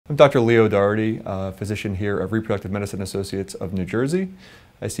I'm Dr. Leo Doherty, a physician here at Reproductive Medicine Associates of New Jersey.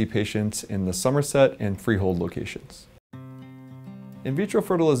 I see patients in the Somerset and Freehold locations. In vitro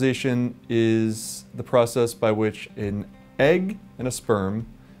fertilization is the process by which an egg and a sperm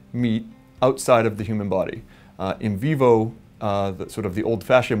meet outside of the human body. In vivo, sort of the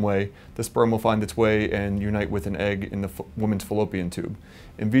old-fashioned way, the sperm will find its way and unite with an egg in the woman's fallopian tube.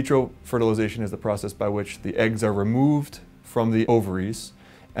 In vitro fertilization is the process by which the eggs are removed from the ovaries,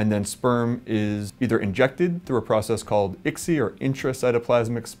 and then sperm is either injected through a process called ICSI, or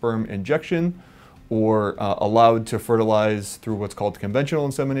intracytoplasmic sperm injection, or allowed to fertilize through what's called conventional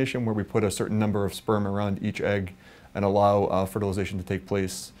insemination, where we put a certain number of sperm around each egg and allow fertilization to take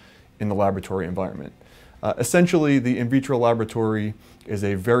place in the laboratory environment. Essentially, the in vitro laboratory is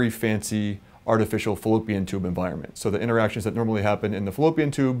a very fancy artificial fallopian tube environment. So the interactions that normally happen in the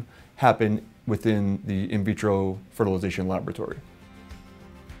fallopian tube happen within the in vitro fertilization laboratory.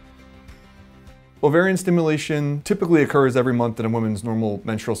 Ovarian stimulation typically occurs every month in a woman's normal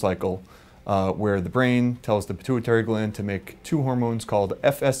menstrual cycle, where the brain tells the pituitary gland to make two hormones called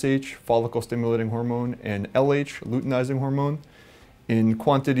FSH, follicle stimulating hormone, and LH, luteinizing hormone, in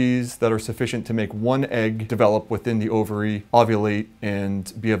quantities that are sufficient to make one egg develop within the ovary, ovulate,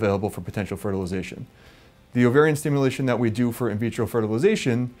 and be available for potential fertilization. The ovarian stimulation that we do for in vitro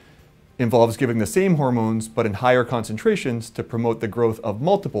fertilization involves giving the same hormones but in higher concentrations to promote the growth of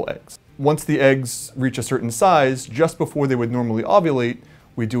multiple eggs. Once the eggs reach a certain size, just before they would normally ovulate,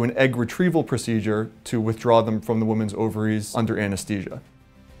 we do an egg retrieval procedure to withdraw them from the woman's ovaries under anesthesia.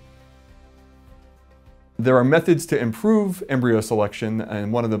 There are methods to improve embryo selection,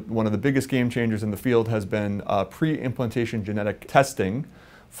 and one of the biggest game changers in the field has been pre-implantation genetic testing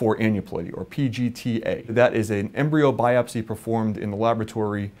for aneuploidy, or PGTA. That is an embryo biopsy performed in the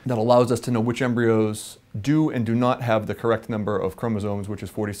laboratory that allows us to know which embryos do and do not have the correct number of chromosomes, which is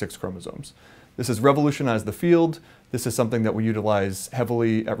 46 chromosomes. This has revolutionized the field. This is something that we utilize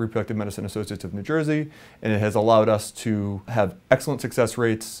heavily at Reproductive Medicine Associates of New Jersey, and it has allowed us to have excellent success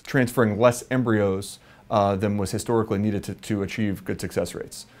rates, transferring less embryos than was historically needed to achieve good success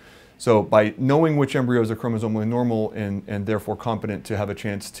rates. So by knowing which embryos are chromosomally normal and therefore competent to have a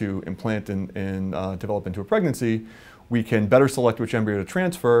chance to implant and develop into a pregnancy, we can better select which embryo to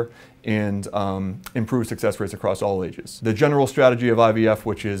transfer and improve success rates across all ages. The general strategy of IVF,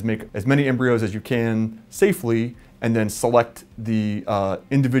 which is make as many embryos as you can safely and then select the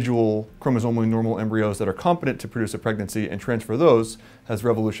individual chromosomally normal embryos that are competent to produce a pregnancy and transfer those, has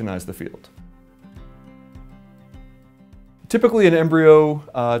revolutionized the field. Typically, an embryo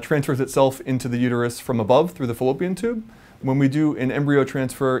transfers itself into the uterus from above through the fallopian tube. When we do an embryo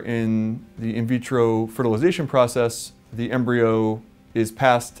transfer in the in vitro fertilization process, the embryo is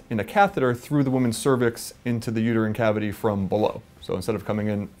passed in a catheter through the woman's cervix into the uterine cavity from below. So instead of coming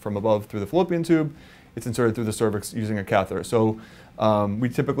in from above through the fallopian tube, it's inserted through the cervix using a catheter. So we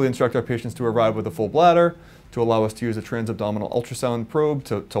typically instruct our patients to arrive with a full bladder, to allow us to use a transabdominal ultrasound probe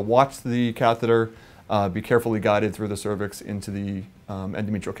to watch the catheter be carefully guided through the cervix into the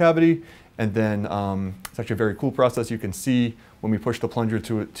endometrial cavity. And then it's actually a very cool process. You can see when we push the plunger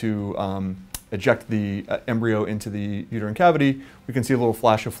to eject the embryo into the uterine cavity, we can see a little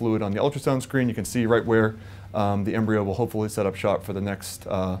flash of fluid on the ultrasound screen. You can see right where the embryo will hopefully set up shop for the next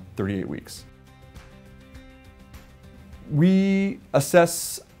 38 weeks. We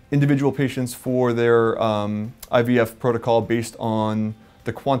assess individual patients for their IVF protocol based on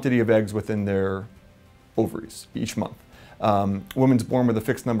the quantity of eggs within their ovaries each month. A woman's born with a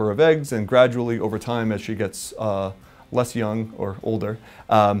fixed number of eggs, and gradually over time, as she gets less young or older,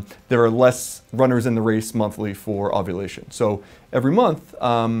 there are less runners in the race monthly for ovulation. So every month,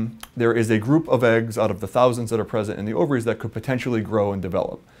 there is a group of eggs out of the thousands that are present in the ovaries that could potentially grow and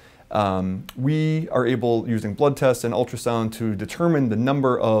develop. We are able, using blood tests and ultrasound, to determine the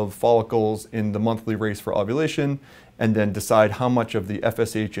number of follicles in the monthly race for ovulation, and then decide how much of the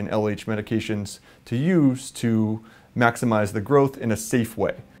FSH and LH medications to use to maximize the growth in a safe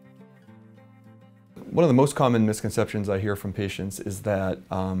way. One of the most common misconceptions I hear from patients is that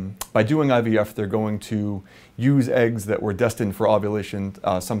by doing IVF, they're going to use eggs that were destined for ovulation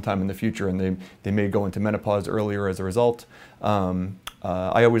sometime in the future, and they may go into menopause earlier as a result.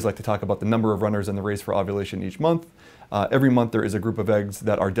 I always like to talk about the number of runners in the race for ovulation each month. Every month there is a group of eggs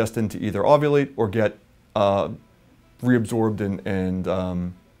that are destined to either ovulate or get reabsorbed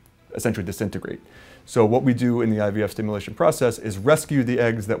and essentially disintegrate. So what we do in the IVF stimulation process is rescue the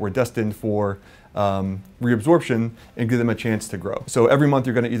eggs that were destined for reabsorption and give them a chance to grow. So every month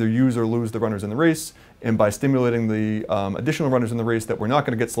you're going to either use or lose the runners in the race, and by stimulating the additional runners in the race that were not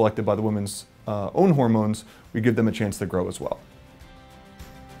going to get selected by the woman's own hormones, we give them a chance to grow as well.